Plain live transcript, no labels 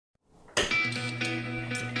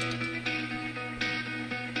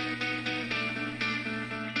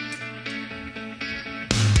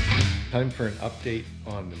Time for an update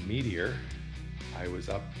on the Meteor. I was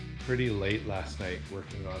up pretty late last night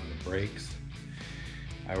working on the brakes.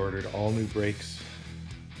 I ordered all new brakes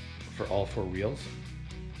for all four wheels.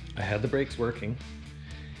 I had the brakes working.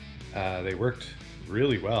 They worked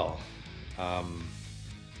really well.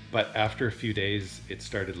 But after a few days, it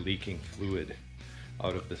started leaking fluid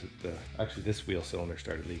out of actually this wheel cylinder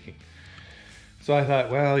started leaking. So I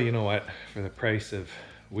thought, well, you know what, for the price of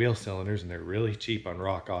wheel cylinders, and they're really cheap on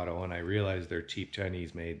Rock Auto, and I realize they're cheap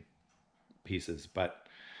Chinese made pieces, but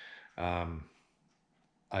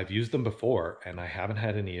I've used them before and I haven't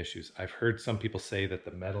had any issues. I've heard some people say that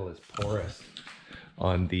the metal is porous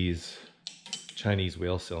on these Chinese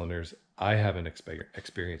wheel cylinders. I haven't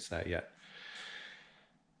experienced that yet.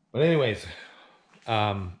 But anyways,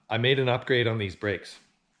 I made an upgrade on these brakes.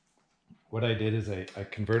 What I did is I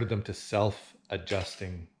converted them to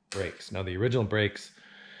self-adjusting brakes. Now the original brakes,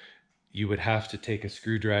 you would have to take a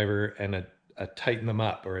screwdriver and tighten them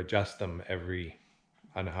up or adjust them every,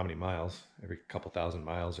 I don't know how many miles, every couple thousand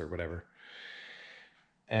miles or whatever.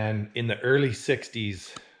 And in the early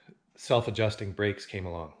 60s, self-adjusting brakes came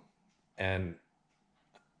along. And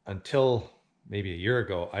until maybe a year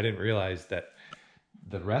ago, I didn't realize that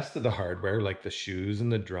the rest of the hardware, like the shoes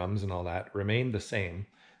and the drums and all that, remained the same.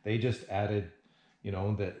 They just added, you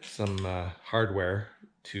know, some hardware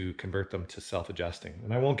to convert them to self-adjusting.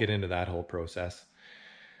 And I won't get into that whole process.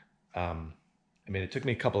 I mean, it took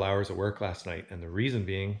me a couple hours of work last night. And the reason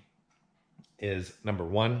being is, number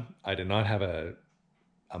one, I did not have a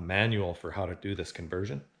manual for how to do this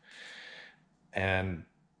conversion. And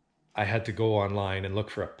I had to go online and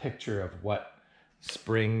look for a picture of what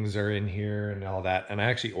springs are in here and all that. And I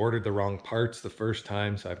actually ordered the wrong parts the first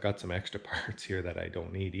time. So I've got some extra parts here that I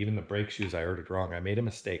don't need. Even the brake shoes I ordered wrong. I made a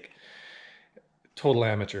mistake. Total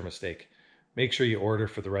amateur mistake. Make sure you order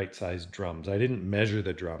for the right size drums. I didn't measure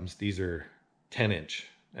the drums. These are 10 inch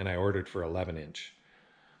and I ordered for 11 inch.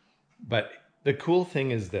 But the cool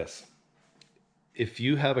thing is this. If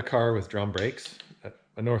you have a car with drum brakes,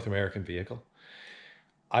 a North American vehicle,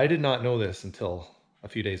 I did not know this until a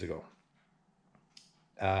few days ago.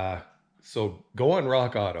 So go on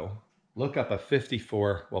Rock Auto, look up a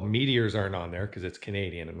 54, well, Meteors aren't on there because it's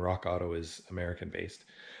Canadian and Rock Auto is American based.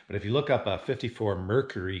 But if you look up a 54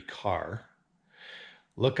 Mercury car,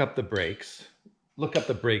 look up the brakes, look up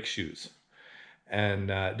the brake shoes,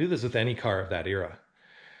 and do this with any car of that era.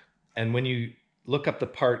 And when you look up the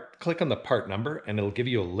part, click on the part number and it'll give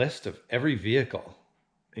you a list of every vehicle,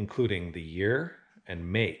 including the year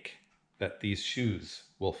and make that these shoes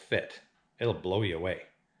will fit. It'll blow you away.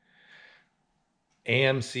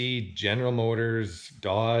 AMC, General Motors,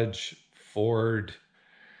 Dodge, Ford,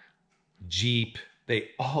 Jeep,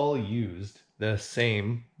 they all used the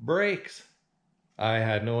same brakes. I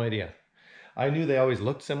had no idea. I knew they always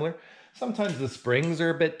looked similar. Sometimes the springs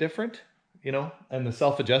are a bit different, you know, and the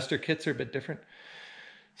self-adjuster kits are a bit different.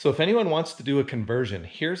 So if anyone wants to do a conversion,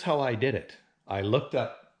 here's how I did it. I looked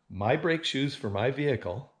up my brake shoes for my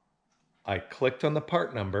vehicle. I clicked on the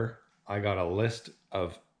part number. I got a list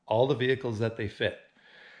of all the vehicles that they fit.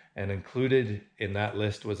 And included in that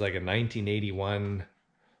list was like a 1981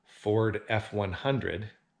 Ford F100.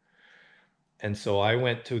 And so I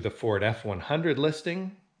went to the Ford F100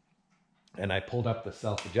 listing and I pulled up the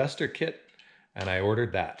self-adjuster kit and I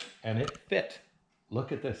ordered that and it fit.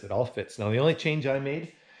 Look at this, it all fits. Now the only change I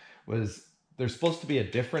made was there's supposed to be a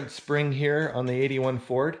different spring here on the 81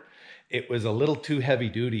 Ford. It was a little too heavy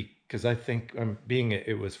duty because I think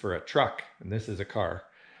it was for a truck and this is a car.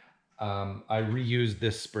 I reused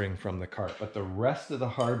this spring from the car, but the rest of the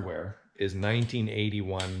hardware is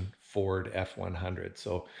 1981 Ford F100.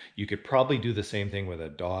 So you could probably do the same thing with a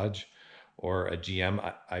Dodge or a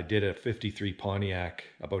GM. I did a 53 Pontiac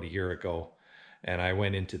about a year ago, and I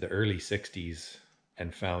went into the early 60s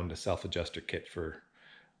and found a self-adjuster kit for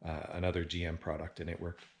another GM product, and it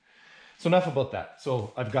worked. So enough about that.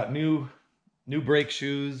 So I've got new brake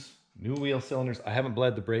shoes, new wheel cylinders. I haven't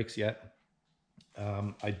bled the brakes yet.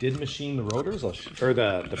 I did machine the rotors, or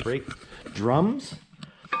the brake drums.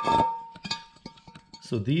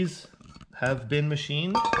 So these have been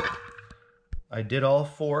machined. I did all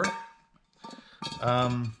four.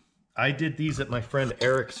 I did these at my friend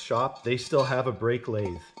Eric's shop. They still have a brake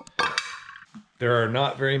lathe. There are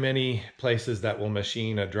not very many places that will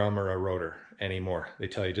machine a drum or a rotor anymore. They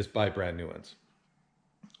tell you just buy brand new ones.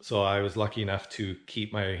 So I was lucky enough to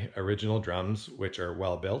keep my original drums, which are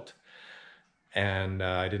well built. And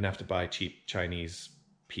I didn't have to buy cheap Chinese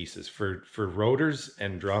pieces. For rotors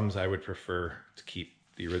and drums, I would prefer to keep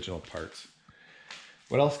the original parts.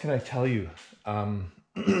 What else can I tell you?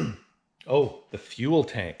 Oh, the fuel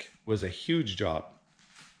tank was a huge job.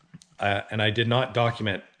 And I did not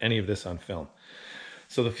document any of this on film.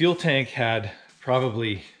 So the fuel tank had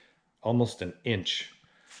probably almost an inch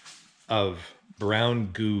of brown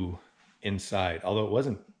goo inside. Although it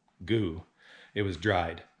wasn't goo, it was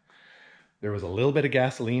dried. There was a little bit of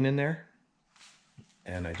gasoline in there.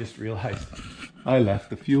 And I just realized I left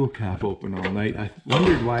the fuel cap open all night. I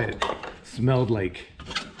wondered why it smelled like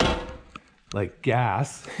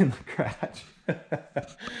gas in the garage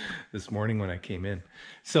this morning when I came in.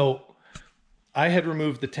 So I had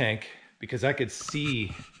removed the tank because I could see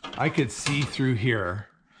through here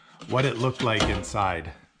what it looked like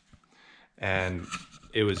inside. And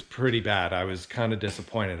it was pretty bad. I was kind of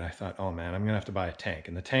disappointed. I thought, oh man, I'm gonna have to buy a tank.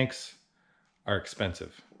 And the tanks are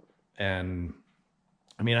expensive. And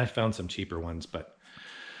I mean, I found some cheaper ones, but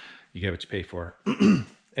you get what you pay for.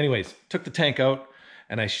 Anyways, took the tank out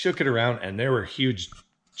and I shook it around and there were huge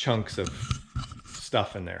chunks of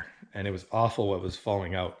stuff in there. And it was awful what was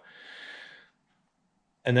falling out.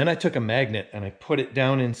 And then I took a magnet and I put it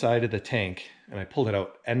down inside of the tank and I pulled it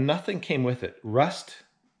out and nothing came with it. Rust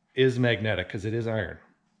is magnetic because it is iron.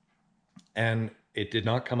 And it did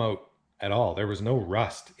not come out at all. There was no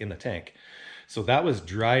rust in the tank. So that was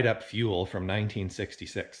dried up fuel from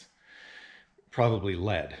 1966, probably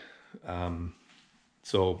lead.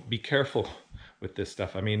 So be careful with this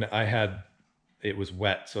stuff. I mean, it was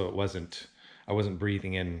wet, so I wasn't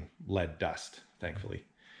breathing in lead dust, thankfully.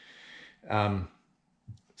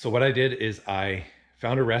 So what I did is I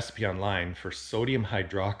found a recipe online for sodium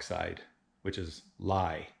hydroxide, which is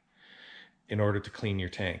lye, in order to clean your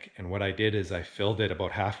tank. And what I did is I filled it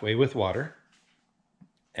about halfway with water.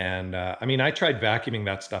 And I mean, I tried vacuuming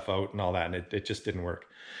that stuff out and all that, and it just didn't work.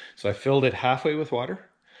 So I filled it halfway with water,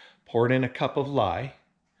 poured in a cup of lye,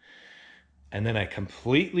 and then I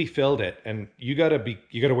completely filled it. And you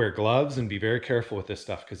gotta wear gloves and be very careful with this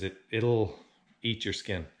stuff because it'll eat your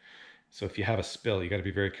skin. So if you have a spill, you gotta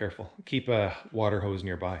be very careful. Keep a water hose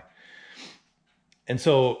nearby. And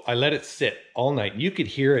so I let it sit all night. You could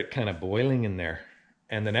hear it kind of boiling in there.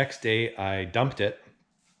 And the next day I dumped it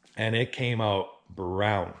and it came out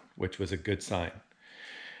brown, which was a good sign.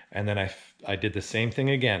 And then I did the same thing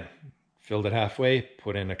again. Filled it halfway,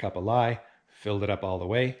 put in a cup of lye, filled it up all the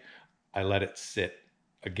way. I let it sit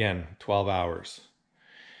again, 12 hours.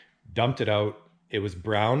 Dumped it out. It was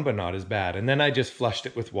brown, but not as bad. And then I just flushed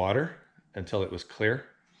it with water until it was clear.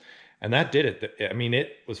 And that did it. I mean,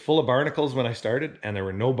 it was full of barnacles when I started, and there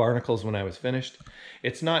were no barnacles when I was finished.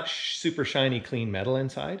 It's not super shiny, clean metal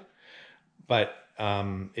inside, but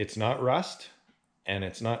it's not rust. And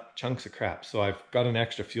it's not chunks of crap. So I've got an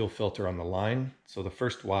extra fuel filter on the line. So the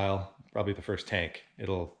first while, probably the first tank,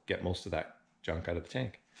 it'll get most of that junk out of the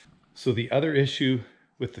tank. So the other issue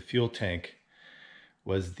with the fuel tank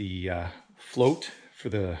was the float for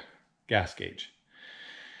the gas gauge.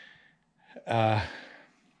 I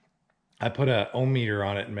put an ohm meter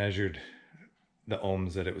on it and measured the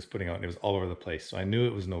ohms that it was putting out, and it was all over the place. So I knew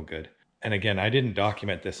it was no good. And again, I didn't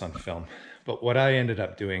document this on film, but what I ended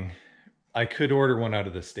up doing, I could order one out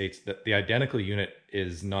of the States. That the identical unit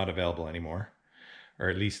is not available anymore, or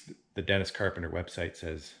at least the Dennis Carpenter website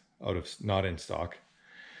says not in stock.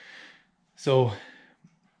 So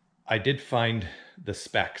I did find the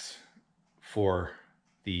specs for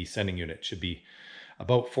the sending unit. Should be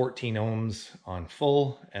about 14 ohms on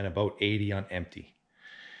full and about 80 on empty.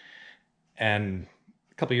 And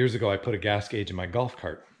a couple of years ago, I put a gas gauge in my golf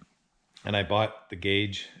cart, and I bought the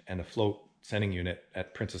gauge and a float sending unit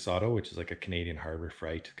at Princess Auto, which is like a Canadian Harbor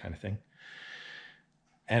Freight kind of thing.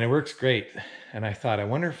 And it works great. And I thought, I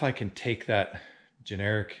wonder if I can take that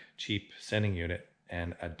generic cheap sending unit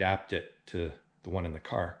and adapt it to the one in the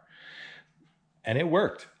car. And it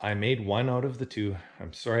worked. I made one out of the two.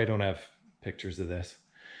 I'm sorry I don't have pictures of this.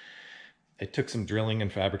 It took some drilling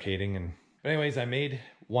and fabricating. But anyways, I made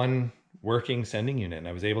one working sending unit, and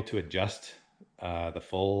I was able to adjust the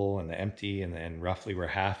full and the empty and then roughly where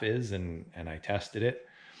half is, and I tested it.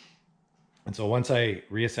 And so once I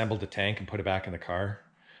reassembled the tank and put it back in the car,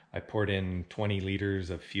 I poured in 20 liters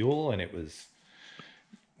of fuel, and it was,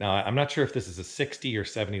 now I'm not sure if this is a 60 or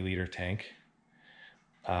 70 liter tank,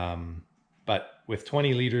 but with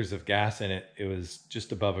 20 liters of gas in it, it was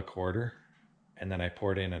just above a quarter. And then I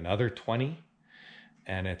poured in another 20,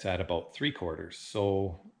 and it's at about 3/4.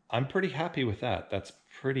 So I'm pretty happy with that. That's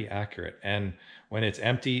pretty accurate. And when it's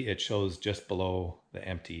empty, it shows just below the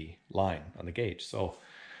empty line on the gauge. So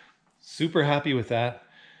super happy with that.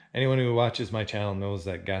 Anyone who watches my channel knows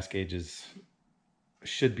that gas gauges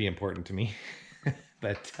should be important to me.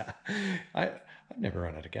 But I've never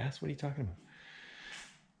run out of gas. What are you talking about?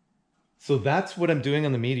 So that's what I'm doing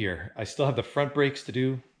on the Meteor. I still have the front brakes to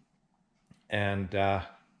do. And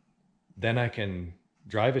then I can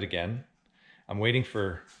drive it again. I'm waiting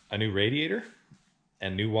for a new radiator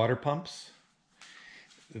and new water pumps.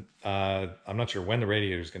 I'm not sure when the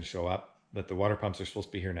radiator is going to show up, but the water pumps are supposed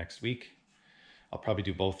to be here next week. I'll probably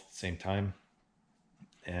do both at the same time.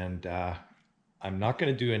 And I'm not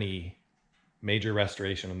going to do any major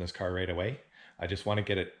restoration on this car right away. I just want to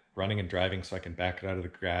get it running and driving so I can back it out of the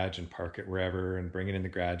garage and park it wherever and bring it in the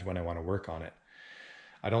garage when I want to work on it.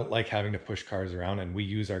 I don't like having to push cars around, and we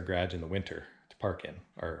use our garage in the winter to park in,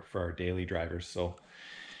 or for our daily drivers. So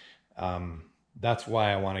that's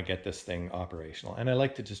why I want to get this thing operational. And I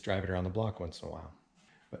like to just drive it around the block once in a while.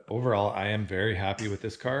 But overall, I am very happy with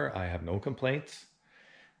this car. I have no complaints.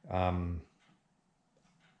 I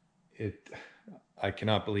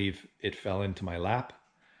cannot believe it fell into my lap.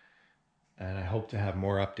 And I hope to have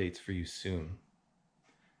more updates for you soon.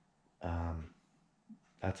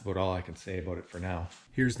 That's about all I can say about it for now.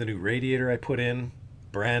 Here's the new radiator I put in,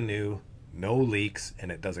 brand new, no leaks,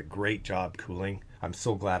 and it does a great job cooling. I'm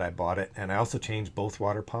so glad I bought it. And I also changed both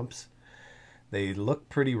water pumps. They look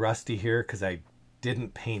pretty rusty here because I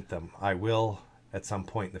didn't paint them. I will at some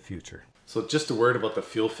point in the future. So just a word about the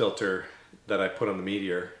fuel filter that I put on the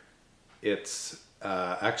Meteor. It's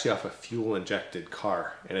actually off a fuel injected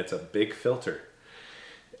car, and it's a big filter.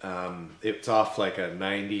 It's off like a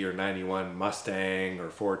 90 or 91 Mustang or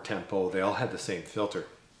Ford Tempo. They all had the same filter.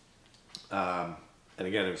 And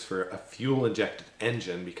again, it was for a fuel injected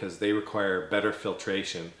engine because they require better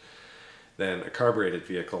filtration than a carbureted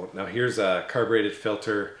vehicle. Now here's a carbureted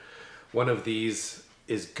filter. One of these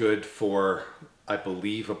is good for, I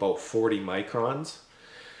believe, about 40 microns,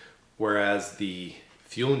 whereas the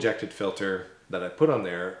fuel injected filter that I put on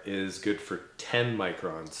there is good for 10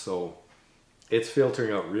 microns. So it's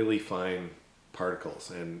filtering out really fine particles,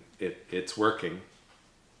 and it's working.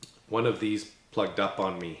 One of these plugged up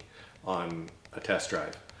on me on a test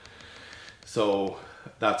drive. So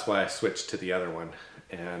that's why I switched to the other one.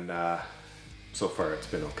 And so far it's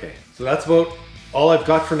been okay. So that's about all I've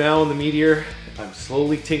got for now on the Meteor. I'm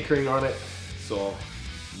slowly tinkering on it. So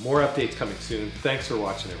more updates coming soon. Thanks for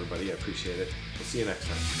watching, everybody. I appreciate it. We'll see you next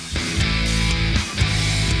time.